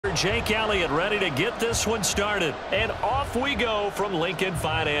Quarterbacker Jake Elliott ready to get this one started. And off we go from Lincoln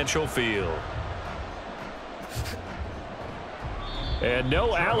Financial Field. And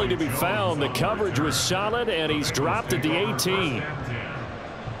no alley to be found. The coverage was solid, and he's dropped at the 18.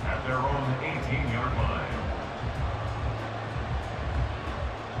 At their own 18-yard line.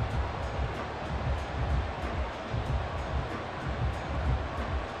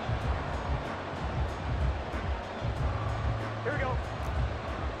 Here we go.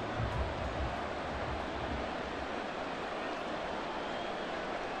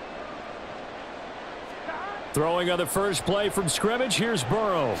 Throwing on the first play from scrimmage, here's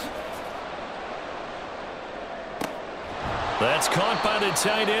Burrow. That's caught by the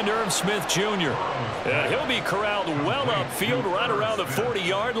tight end, Irv Smith Jr. And he'll be corralled well upfield right around the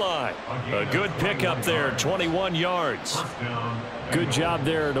 40-yard line. A good pickup there, 21 yards. Good job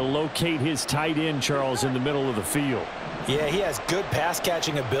there to locate his tight end, Charles, in the middle of the field. Yeah, he has good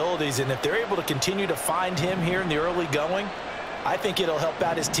pass-catching abilities, and if they're able to continue to find him here in the early going, I think it'll help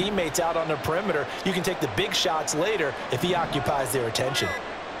out his teammates out on the perimeter. You can take the big shots later if he occupies their attention.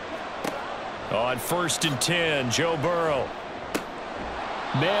 On 1st and 10, Joe Burrow.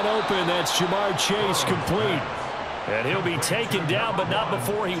 Man open, that's Jamar Chase complete. And he'll be taken down, but not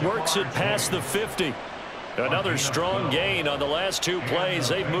before he works it past the 50. Another strong gain on the last two plays.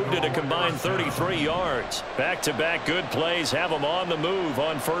 They've moved it a combined 33 yards. Back-to-back good plays have them on the move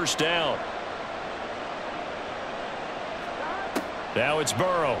on 1st down. Now it's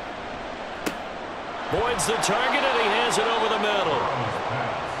Burrow. Boyd's the target, and he has it over the middle.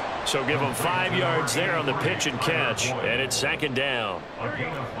 So give him 5 yards there on the pitch and catch, and it's 2nd down.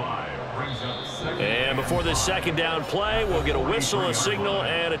 And before this 2nd down play, we'll get a whistle, a signal,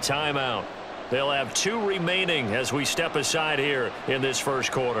 and a timeout. They'll have 2 remaining as we step aside here in this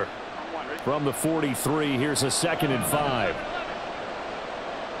first quarter. From the 43, here's a 2nd and 5.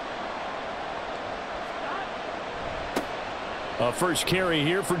 A first carry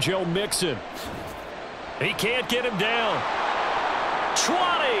here for Joe Mixon. He can't get him down.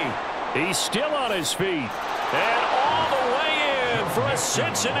 20. He's still on his feet. And all the way in for a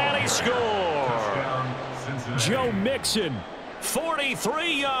Cincinnati score. Joe Mixon,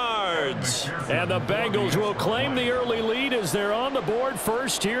 43 yards. And the Bengals will claim the early lead as they're on the board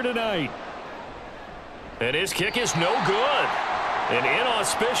first here tonight. And his kick is no good. An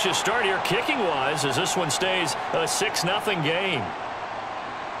inauspicious start here kicking-wise as this one stays a 6-0 game.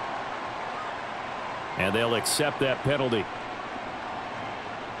 And they'll accept that penalty.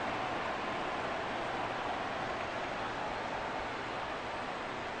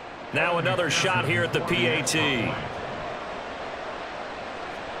 Now another shot here at the PAT.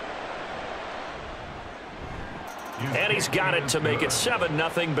 And he's got it to make it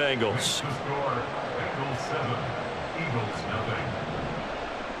 7-0 Bengals.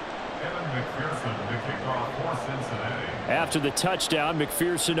 After the touchdown,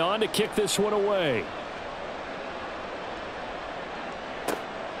 McPherson on to kick this one away.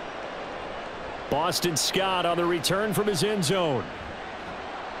 Boston Scott on the return from his end zone.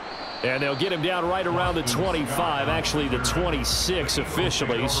 And they'll get him down right around the 25, actually the 26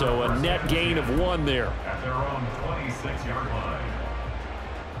 officially, so a net gain of 1 there. At their own 26-yard line.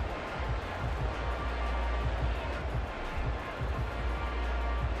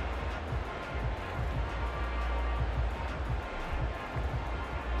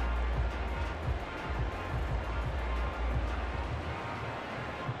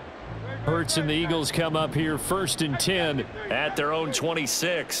 Hurts and the Eagles come up here 1st and 10 at their own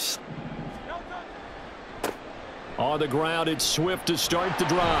 26. On the ground, it's Swift to start the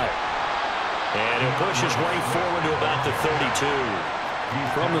drive. And he'll push his way forward to about the 32.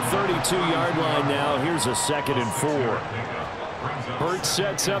 From the 32-yard line now, here's a 2nd and 4. Hurts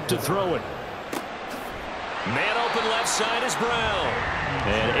sets up to throw it. Man open left side is Brown.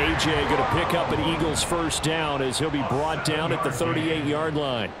 And A.J. going to pick up an Eagles first down as he'll be brought down at the 38-yard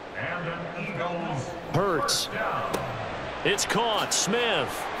line. Hurts. It's caught. Smith.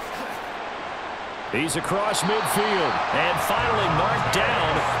 He's across midfield and finally marked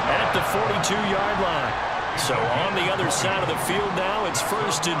down at the 42-yard line. So on the other side of the field now, it's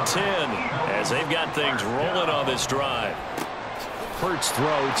 1st and 10 as they've got things rolling on this drive. Hurts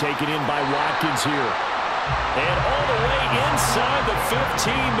throw taken in by Watkins here. And all the way inside the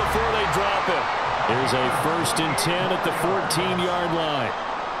 15 before they drop it. Here's a 1st and 10 at the 14-yard line.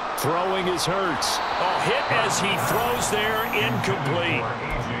 Throwing is Hurts. A hit as he throws there, incomplete.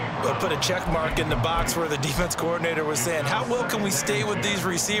 They'll put a check mark in the box where the defense coordinator was saying, how well can we stay with these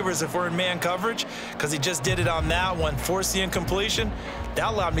receivers if we're in man coverage? Because he just did it on that one, forced the incompletion. That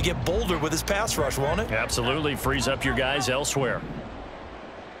allowed him to get bolder with his pass rush, won't it? Absolutely. Frees up your guys elsewhere.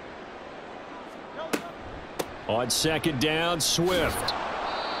 On second down, Swift.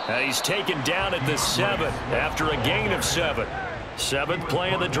 He's taken down at the 7 after a gain of 7. 7th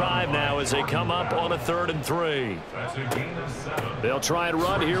play of the drive now as they come up on a 3rd and 3. That's a gain of 7. They'll try and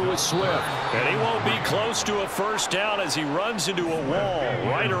run here with Swift. And he won't be close to a first down as he runs into a wall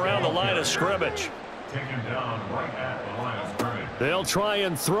right around the line of scrimmage. Taken down right at the line of scrimmage. They'll try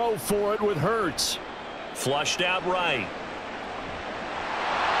and throw for it with Hurts. Flushed out right.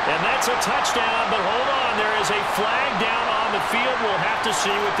 And that's a touchdown, but hold on. There is a flag down on the field. We'll have to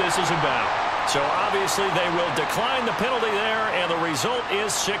see what this is about. So obviously they will decline the penalty there, and the result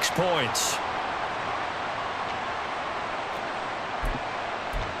is 6 points.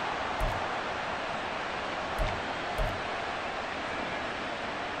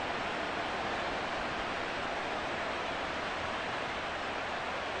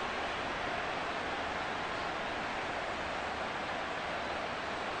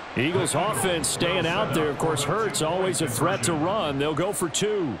 Eagles offense staying out there. Of course, Hurts always a threat to run. They'll go for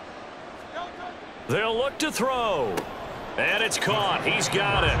 2. They'll look to throw. And it's caught. He's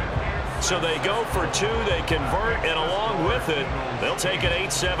got it. So they go for 2. They convert, and along with it, they'll take an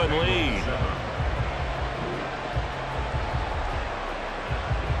 8-7 lead.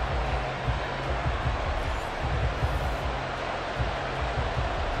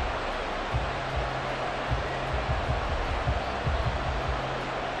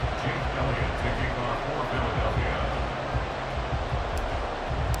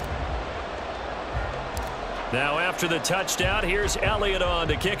 Now after the touchdown, here's Elliott on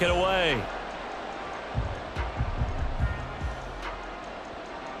to kick it away.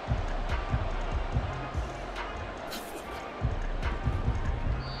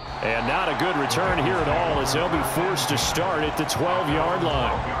 And not a good return here at all as they'll be forced to start at the 12-yard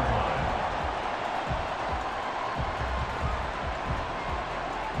line.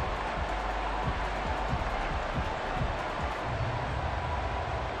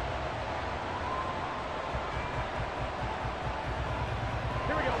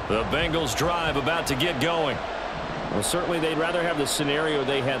 The Bengals drive about to get going. Well, certainly they'd rather have the scenario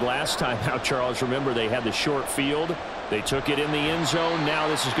they had last time out, Charles. Remember, they had the short field. They took it in the end zone. Now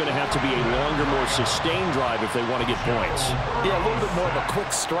this is going to have to be a longer, more sustained drive if they want to get points. Yeah, a little bit more of a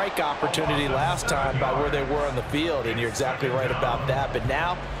quick strike opportunity last time by where they were on the field, and you're exactly right about that. But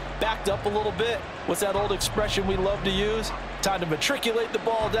now, backed up a little bit. What's that old expression we love to use? Time to matriculate the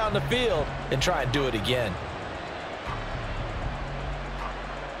ball down the field and try and do it again.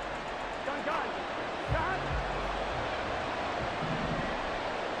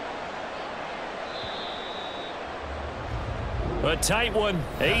 A tight one.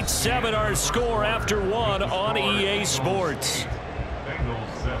 8-7 our score after 1 on EA Sports.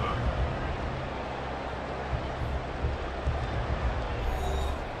 Bengals 7.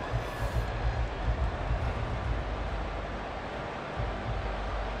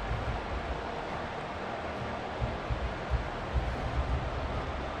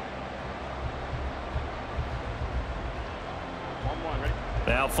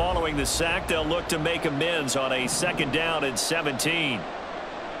 Now following the sack, they'll look to make amends on a 2nd down and 17.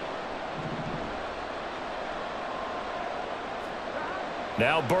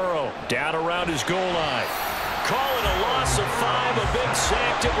 Now Burrow down around his goal line. Calling a loss of 5, a big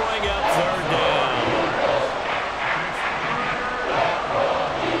sack to bring up 3rd down.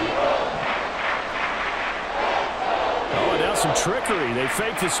 Some trickery. They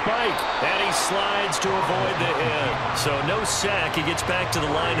fake the spike, and he slides to avoid the hit. So no sack. He gets back to the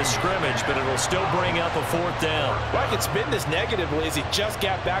line of scrimmage, but it'll still bring up a 4th down. Well, I can spin this negatively as he just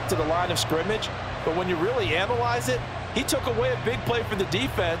got back to the line of scrimmage, but when you really analyze it, he took away a big play for the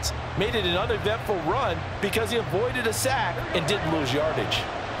defense, made it an uneventful run because he avoided a sack and didn't lose yardage.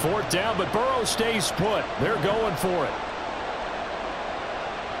 4th down, but Burrow stays put. They're going for it.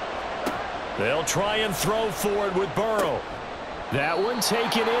 They'll try and throw for it with Burrow. That one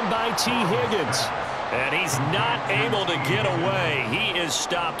taken in by T. Higgins. And he's not able to get away. He is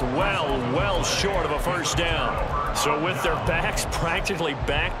stopped well short of a 1st down. So with their backs practically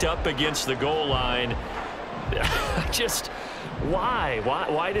backed up against the goal line, just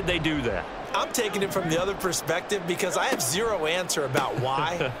why did they do that? I'm taking it from the other perspective because I have zero answer about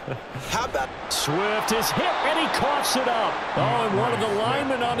why. How about Swift is hit, and he coughs it up. Oh, and one of the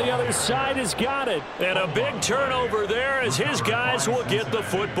linemen on the other side has got it. And a big turnover there as his guys will get the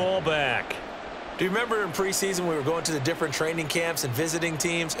football back. Do you remember in preseason we were going to the different training camps and visiting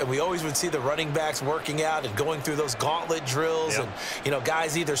teams, and we always would see the running backs working out and going through those gauntlet drills, and, you know,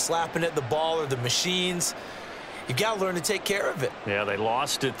 guys either slapping at the ball or the machines. You got to learn to take care of it. Yeah, they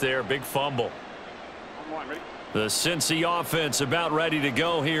lost it there. Big fumble. The Cincy offense about ready to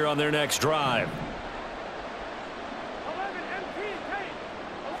go here on their next drive.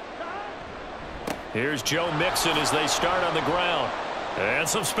 Here's Joe Mixon as they start on the ground. And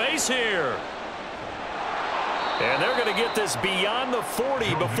some space here. And they're going to get this beyond the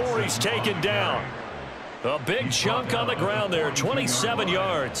 40 before he's taken down. A big chunk on the ground there, 27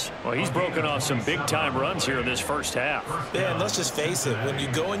 yards. Well, he's broken off some big-time runs here in this first half. Yeah, and let's just face it, when you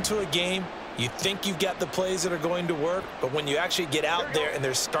go into a game, you think you've got the plays that are going to work, but when you actually get out there and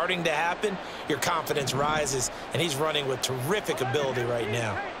they're starting to happen, your confidence rises, and he's running with terrific ability right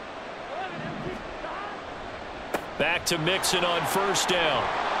now. Back to Mixon on first down.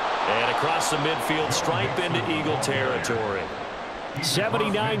 And across the midfield stripe into Eagle territory.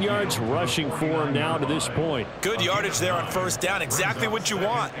 79 yards rushing for him now to this point. Good yardage there on first down. Exactly what you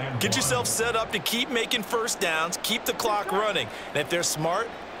want. Get yourself set up to keep making first downs, keep the clock running. And if they're smart,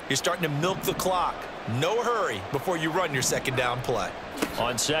 you're starting to milk the clock. No hurry before you run your second down play.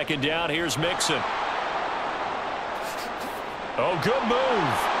 On second down, here's Mixon. Oh, good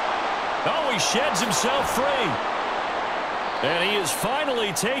move. Oh, he sheds himself free. And he is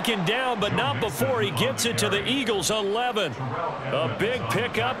finally taken down, but not before he gets it to the Eagles' 11. A big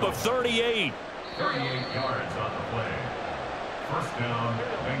pickup of 38. 38 yards on the play. First down,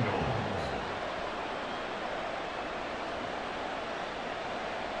 Bengals.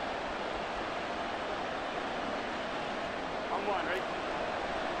 On one, ready?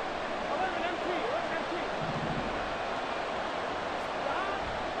 11, empty.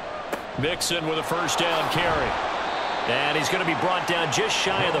 Mixon with a first down carry. And he's going to be brought down just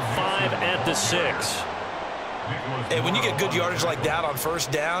shy of the 5 at the 6. And when you get good yardage like that on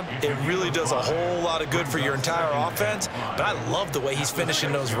first down, it really does a whole lot of good for your entire offense. But I love the way he's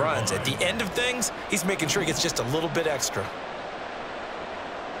finishing those runs. At the end of things, he's making sure he gets just a little bit extra.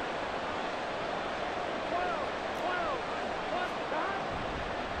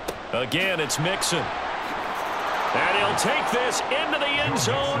 Again, it's Mixon. And he'll take this into the end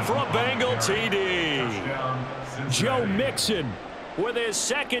zone for a Bengal TD. Joe Mixon with his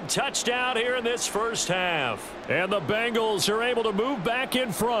second touchdown here in this first half. And the Bengals are able to move back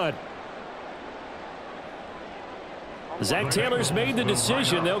in front. Zach Taylor's made the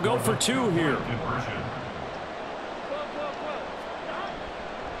decision. They'll go for 2 here.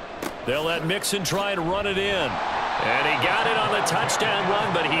 They'll let Mixon try and run it in. And he got it on the touchdown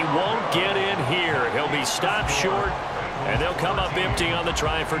run, but he won't get in here. He'll be stopped short, and they'll come up empty on the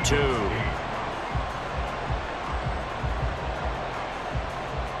try for 2.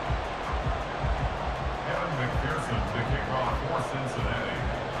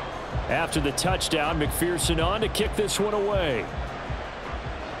 After the touchdown, McPherson on to kick this one away.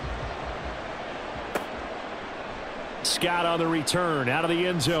 Scott on the return out of the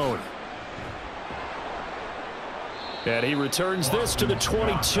end zone. And he returns this to the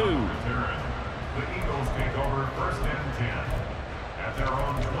 22. The Eagles take over first and 10 at their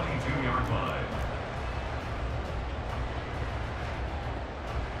own 22-yard line.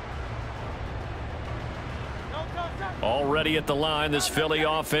 Already at the line, this Philly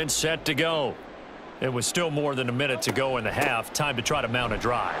offense set to go. It was still more than a minute to go in the half. Time to try to mount a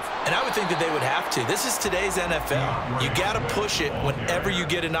drive. And I would think that they would have to. This is today's NFL. You got to push it whenever you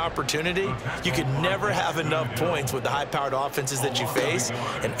get an opportunity. You can never have enough points with the high-powered offenses that you face.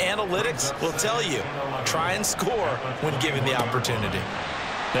 And analytics will tell you, try and score when given the opportunity.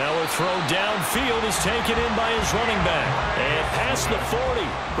 Now a throw downfield is taken in by his running back. And past the 40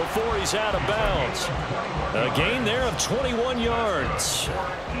 before he's out of bounds. A gain there of 21 yards.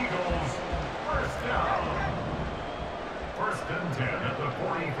 Eagles, first down. First and 10 at the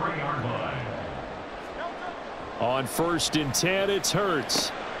 43-yard line. On first and 10, it's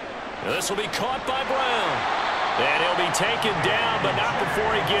Hurts. This will be caught by Brown. And he'll be taken down, but not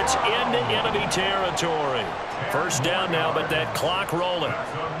before he gets into enemy territory. First down now, but that clock rolling.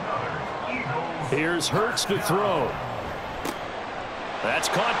 Here's Hurts to throw. That's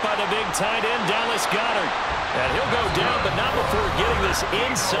caught by the big tight end, Dallas Goedert. And he'll go down, but not before getting this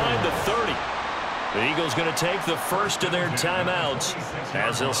inside the 30. The Eagles going to take the first of their timeouts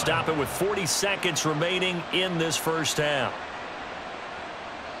as they'll stop it with 40 seconds remaining in this first half.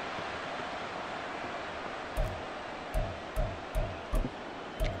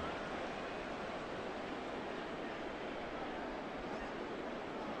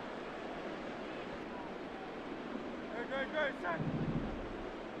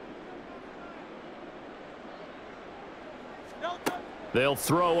 They'll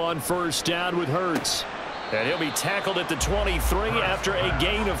throw on first down with Hurts. And he'll be tackled at the 23 after a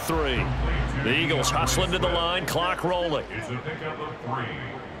gain of 3. The Eagles hustling to the line, clock rolling. It's a pickup of 3.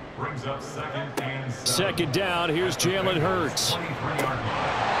 Brings up second and 7. Second down, here's Jalen Hurts. 23-yard line.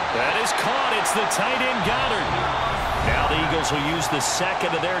 That is caught. It's the tight end Goddard. Now the Eagles will use the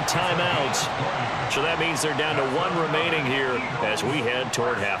second of their timeouts. So that means they're down to one remaining here as we head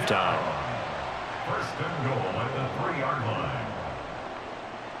toward halftime. First and goal at the 3-yard line.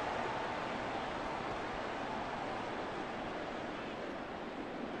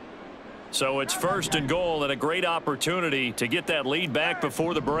 So it's first and goal and a great opportunity to get that lead back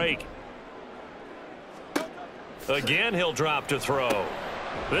before the break. Again, he'll drop to throw.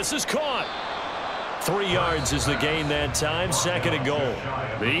 This is caught. 3 yards is the gain that time, second and goal.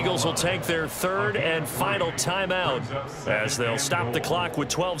 The Eagles will take their third and final timeout as they'll stop the clock with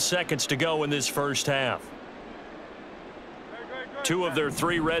 12 seconds to go in this first half. 2 of their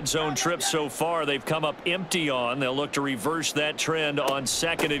 3 red zone trips so far they've come up empty on. They'll look to reverse that trend on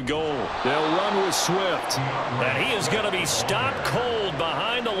second and goal. They'll run with Swift. And he is going to be stopped cold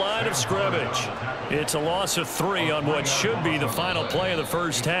behind the line of scrimmage. It's a loss of 3 on what should be the final play of the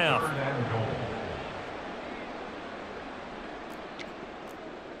first half.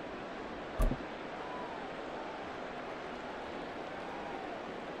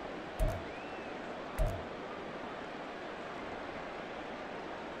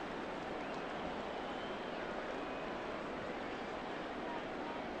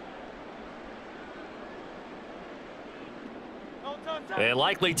 And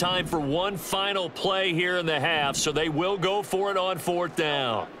likely time for one final play here in the half, so they will go for it on 4th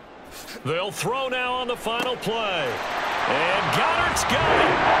down. They'll throw now on the final play. And Goddard's got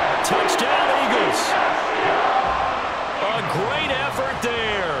it. Touchdown, Eagles. A great effort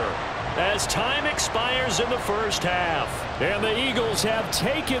there as time expires in the first half. And the Eagles have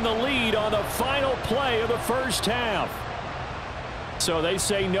taken the lead on the final play of the first half. So they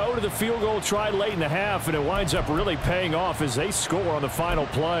say no to the field goal try late in the half, and it winds up really paying off as they score on the final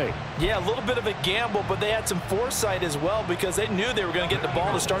play. Yeah, a little bit of a gamble, but they had some foresight as well because they knew they were going to get the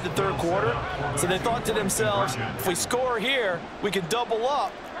ball to start the third quarter. So they thought to themselves, if we score here, we can double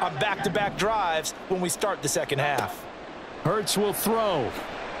up on back-to-back drives when we start the second half. Hurts will throw.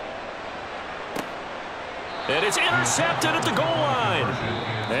 And it's intercepted at the goal line.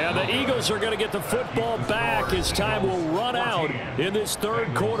 And the Eagles are going to get the football back as time will run out in this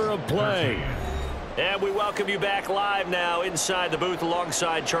third quarter of play. And we welcome you back live now inside the booth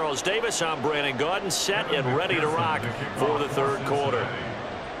alongside Charles Davis. I'm Brandon Gaudin, set and ready to rock for the third quarter.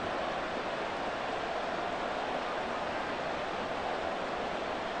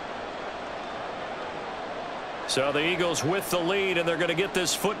 So the Eagles with the lead, and they're going to get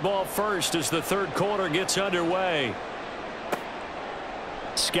this football first as the third quarter gets underway.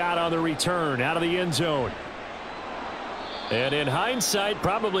 Scott on the return out of the end zone. And in hindsight,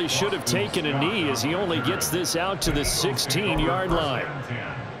 probably should have taken a knee as he only gets this out to the 16-yard line.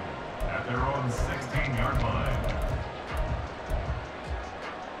 At their own 16-yard line.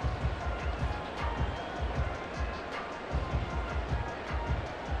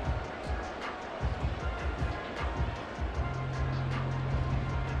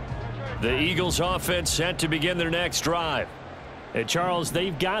 The Eagles offense set to begin their next drive. And Charles,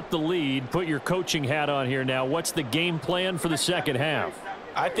 they've got the lead. Put your coaching hat on here now. What's the game plan for the second half?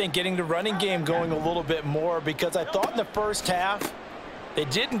 I think getting the running game going a little bit more because I thought in the first half they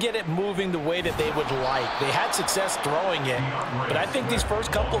didn't get it moving the way that they would like. They had success throwing it, but I think these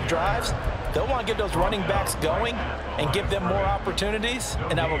first couple of drives, they'll want to get those running backs going and give them more opportunities,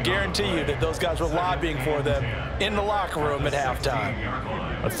 and I will guarantee you that those guys were lobbying for them in the locker room at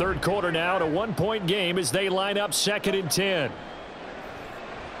halftime. A third quarter now, a one-point game as they line up 2nd and 10.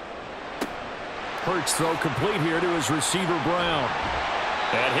 Hurts throw complete here to his receiver Brown.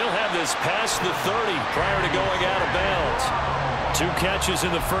 And he'll have this past the 30 prior to going out of bounds. 2 catches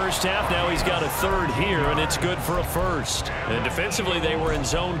in the first half. Now he's got a third here, and it's good for a first. And defensively, they were in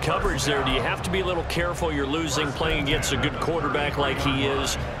zone coverage there. Do you have to be a little careful? You're losing playing against a good quarterback like he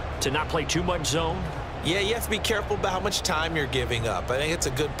is to not play too much zone? Yeah, you have to be careful about how much time you're giving up. I think it's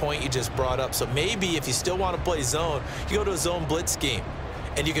a good point you just brought up. So maybe if you still want to play zone, you go to a zone blitz scheme.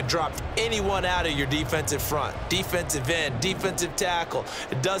 And you can drop anyone out of your defensive front, defensive end, defensive tackle.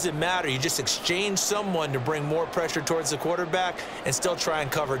 It doesn't matter. You just exchange someone to bring more pressure towards the quarterback and still try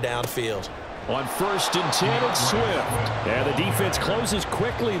and cover downfield. On 1st and 10, it's Swift. And the defense closes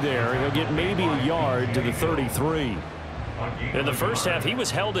quickly there. He'll get maybe a yard to the 33. In the first half, he was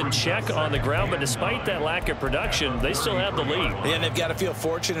held in check on the ground, but despite that lack of production, they still have the lead. And they've got to feel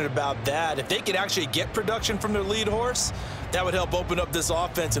fortunate about that. If they could actually get production from their lead horse, that would help open up this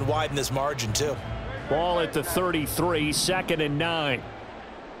offense and widen this margin too. Ball at the 33, 2nd and 9.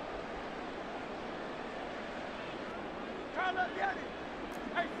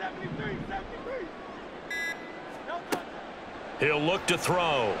 He'll look to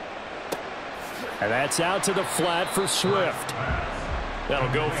throw. And that's out to the flat for Swift.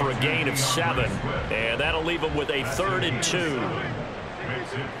 That'll go for a gain of 7, and that'll leave him with a 3rd and 2.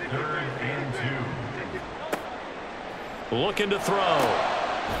 Makes it 3rd and 2. Looking to throw.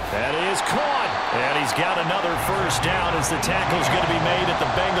 That is caught. And he's got another first down as the tackle's going to be made at the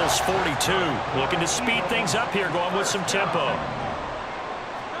Bengals 42. Looking to speed things up here, going with some tempo.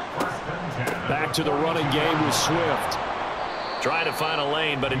 Back to the running game with Swift. Trying to find a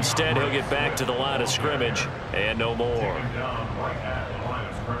lane, but instead he'll get back to the line of scrimmage and no more.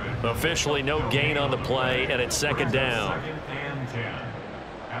 Officially no gain on the play, and it's 2nd down. 2nd and 10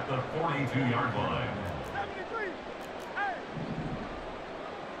 at the 42-yard line.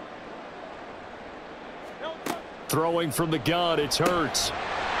 Throwing from the gun, it's Hurts.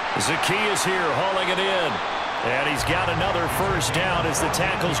 Zacchaeus here hauling it in. And he's got another first down as the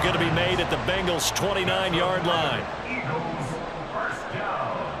tackle's going to be made at the Bengals' 29-yard line.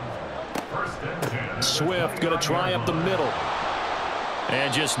 Swift going to try up the middle.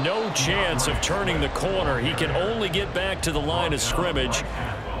 And just no chance of turning the corner. He can only get back to the line of scrimmage.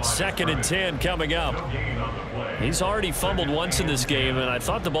 2nd and 10 coming up. He's already fumbled once in this game, and I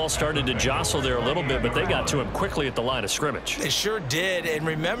thought the ball started to jostle there a little bit, but they got to him quickly at the line of scrimmage. They sure did. And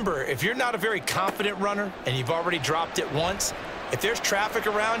remember, if you're not a very confident runner and you've already dropped it once, if there's traffic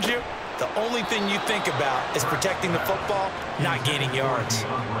around you, the only thing you think about is protecting the football, not gaining yards.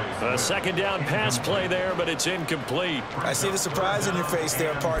 A 2nd down pass play there, but it's incomplete. I see the surprise in your face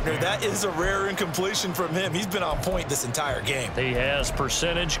there, partner. That is a rare incompletion from him. He's been on point this entire game. He has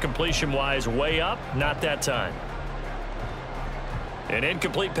percentage completion-wise way up, not that time. An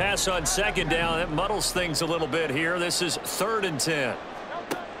incomplete pass on 2nd down. That muddles things a little bit here. This is 3rd and 10.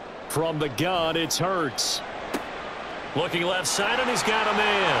 From the gun, it's Hurts. Looking left side, and he's got a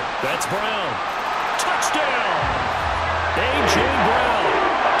man. That's Brown. Touchdown! A.J. Brown,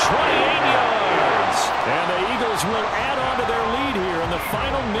 28 yards. And the Eagles will add on to their lead here in the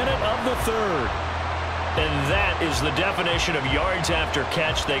final minute of the 3rd. And that is the definition of yards after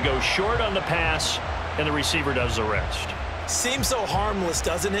catch. They go short on the pass, and the receiver does the rest. Seems so harmless,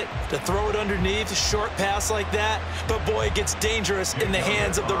 doesn't it, to throw it underneath, a short pass like that? But, boy, it gets dangerous in the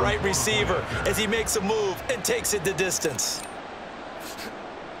hands of the right receiver as he makes a move and takes it the distance.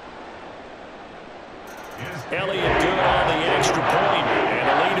 Elliott good on the extra point, and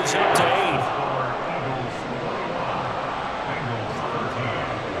the lead is up to 8.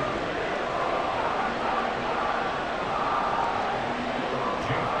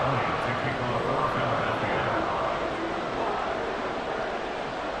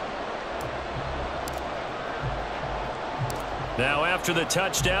 Now after the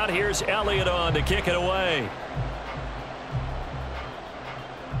touchdown, here's Elliott on to kick it away.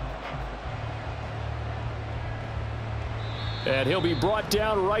 And he'll be brought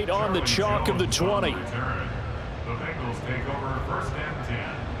down right on the chalk of the 20. The Bengals take over 1st and 10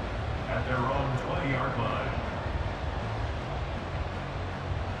 at their own 20-yard line.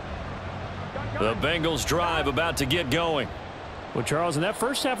 The Bengals drive about to get going. Well, Charles, in that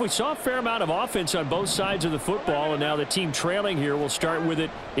first half, we saw a fair amount of offense on both sides of the football, and now the team trailing here will start with it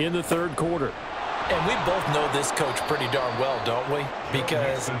in the 3rd quarter. And we both know this coach pretty darn well, don't we?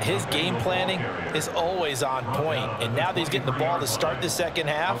 Because his game planning is always on point. And now that he's getting the ball to start the 2nd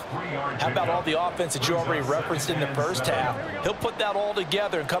half, how about all the offense that you already referenced in the 1st half? He'll put that all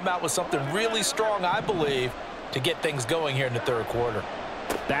together and come out with something really strong, I believe, to get things going here in the 3rd quarter.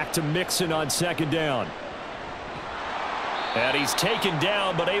 Back to Mixon on 2nd down. And he's taken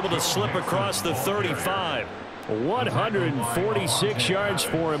down, but able to slip across the 35. 146 yards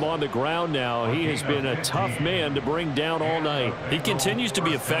for him on the ground now. He has been a tough man to bring down all night. He continues to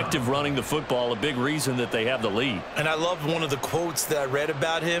be effective running the football, a big reason that they have the lead. And I loved one of the quotes that I read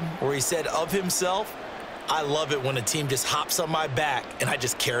about him where he said of himself, "I love it when a team just hops on my back and I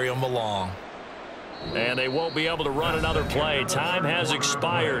just carry them along." And they won't be able to run another play. Time has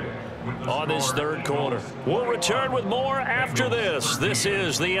expired on this 3rd quarter. We'll return with more after this. This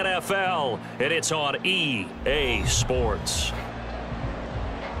is the NFL, and it's on EA Sports.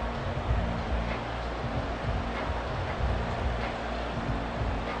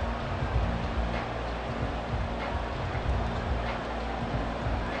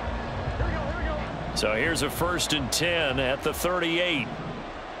 So here's a 1st and 10 at the 38.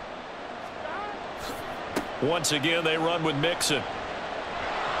 Once again, they run with Mixon.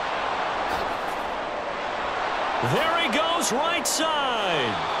 There he goes, right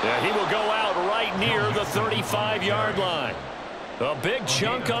side. Yeah, he will go out right near the 35-yard line. A big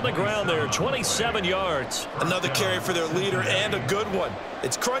chunk on the ground there, 27 yards. Another carry for their leader and a good one.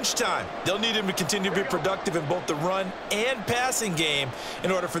 It's crunch time. They'll need him to continue to be productive in both the run and passing game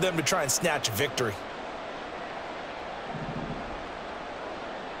in order for them to try and snatch a victory.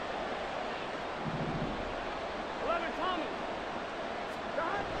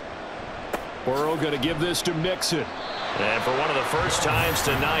 Burrow going to give this to Mixon. And for one of the first times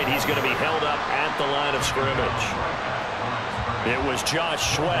tonight, he's going to be held up at the line of scrimmage. It was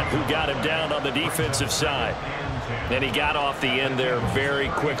Josh Sweat who got him down on the defensive side. And he got off the end there very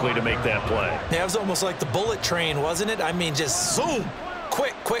quickly to make that play. Yeah, it was almost like the bullet train, wasn't it? I mean, just zoom.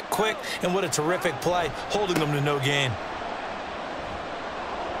 Quick, quick, quick. And what a terrific play, holding them to no gain.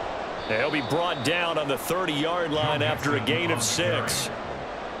 He'll be brought down on the 30-yard line after a gain of 6.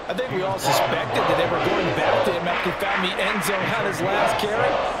 I think we all suspected that they were going back to him after he found the end zone on his last carry,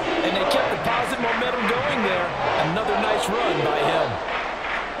 and they kept the positive momentum going there. Another nice run by him.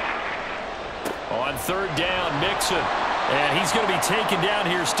 On third down, Mixon. And he's going to be taken down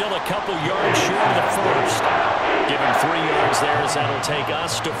here, still a couple yards short of the first. Give him 3 yards there as that'll take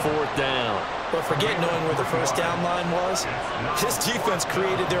us to fourth down. But forget knowing where the first down line was. This defense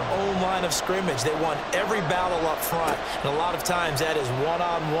created their own line of scrimmage. They won every battle up front, and a lot of times that is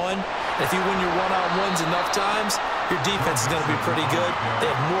one-on-one. And if you win your one-on-ones enough times, your defense is going to be pretty good. They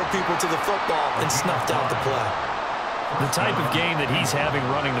have more people to the football and snuffed out the play. The type of game that he's having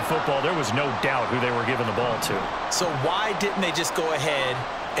running the football, there was no doubt who they were giving the ball to. So why didn't they just go ahead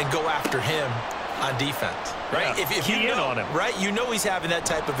and go after him on defense? Right? Yeah, if you know, on him. right? You know he's having that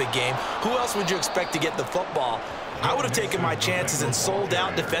type of a game. Who else would you expect to get the football? I would have taken my chances and sold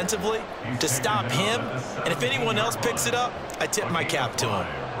out defensively to stop him. And if anyone else picks it up, I tip my cap to him.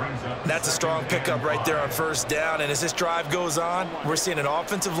 That's a strong pickup right there on first down. And as this drive goes on, we're seeing an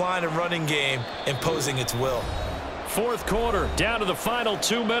offensive line and running game imposing its will. Fourth quarter, down to the final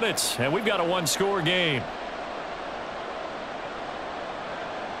 2 minutes, and we've got a one-score game.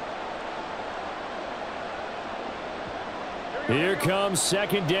 Here comes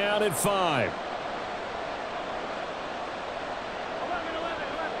second down at 5.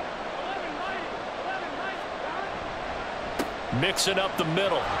 Mixing up the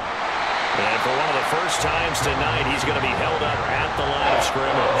middle. And for one of the first times tonight, he's going to be held up at the line of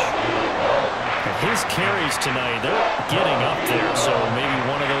scrimmage. His carries tonight, they're getting up there, so maybe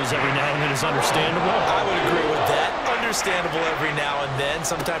one of those every now and then is understandable. I would agree with that. Understandable every now and then.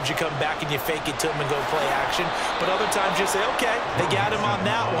 Sometimes you come back and you fake it to him and go play action. But other times you say, okay, they got him on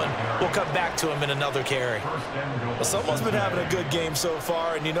that one. We'll come back to him in another carry. Well, someone's been having a good game so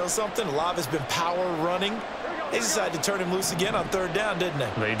far, and you know something? A lot has been power running. They decided to turn him loose again on third down, didn't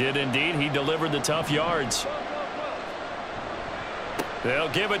they? They did indeed. He delivered the tough yards. They'll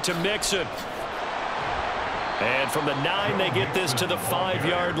give it to Mixon. And from the 9, they get this to the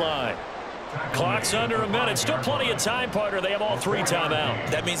 5-yard line. Clock's under a minute. Still plenty of time, partner. They have all 3 timeouts.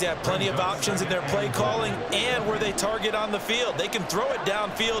 That means they have plenty of options in their play calling and where they target on the field. They can throw it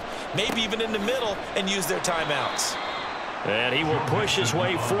downfield, maybe even in the middle, and use their timeouts. And he will push his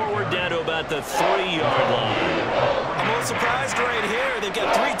way forward down to about the 3-yard line. I'm a little surprised right here. They've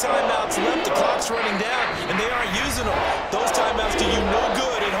got 3 timeouts left. The clock's running down, and they aren't using them. Those timeouts do you no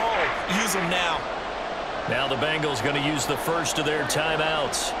good at home. Use them now. Now the Bengals going to use the first of their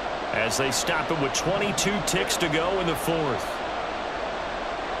timeouts as they stop it with 22 ticks to go in the fourth.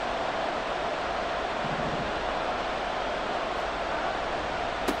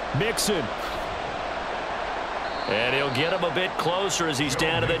 Mixon. And he'll get him a bit closer as he's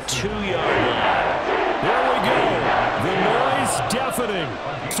down to the 2-yard line. There we go. The noise deafening.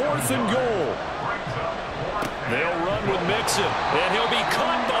 4th and goal. They'll run with Mixon, and he'll be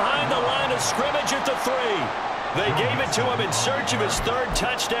caught behind the line of scrimmage at the 3. They gave it to him in search of his 3rd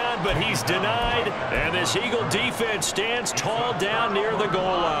touchdown, but he's denied, and this Eagle defense stands tall down near the goal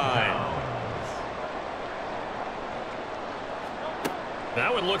line.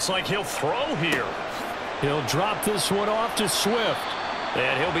 That one looks like he'll throw here. He'll drop this one off to Swift,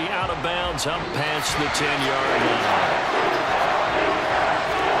 and he'll be out of bounds up past the 10-yard line.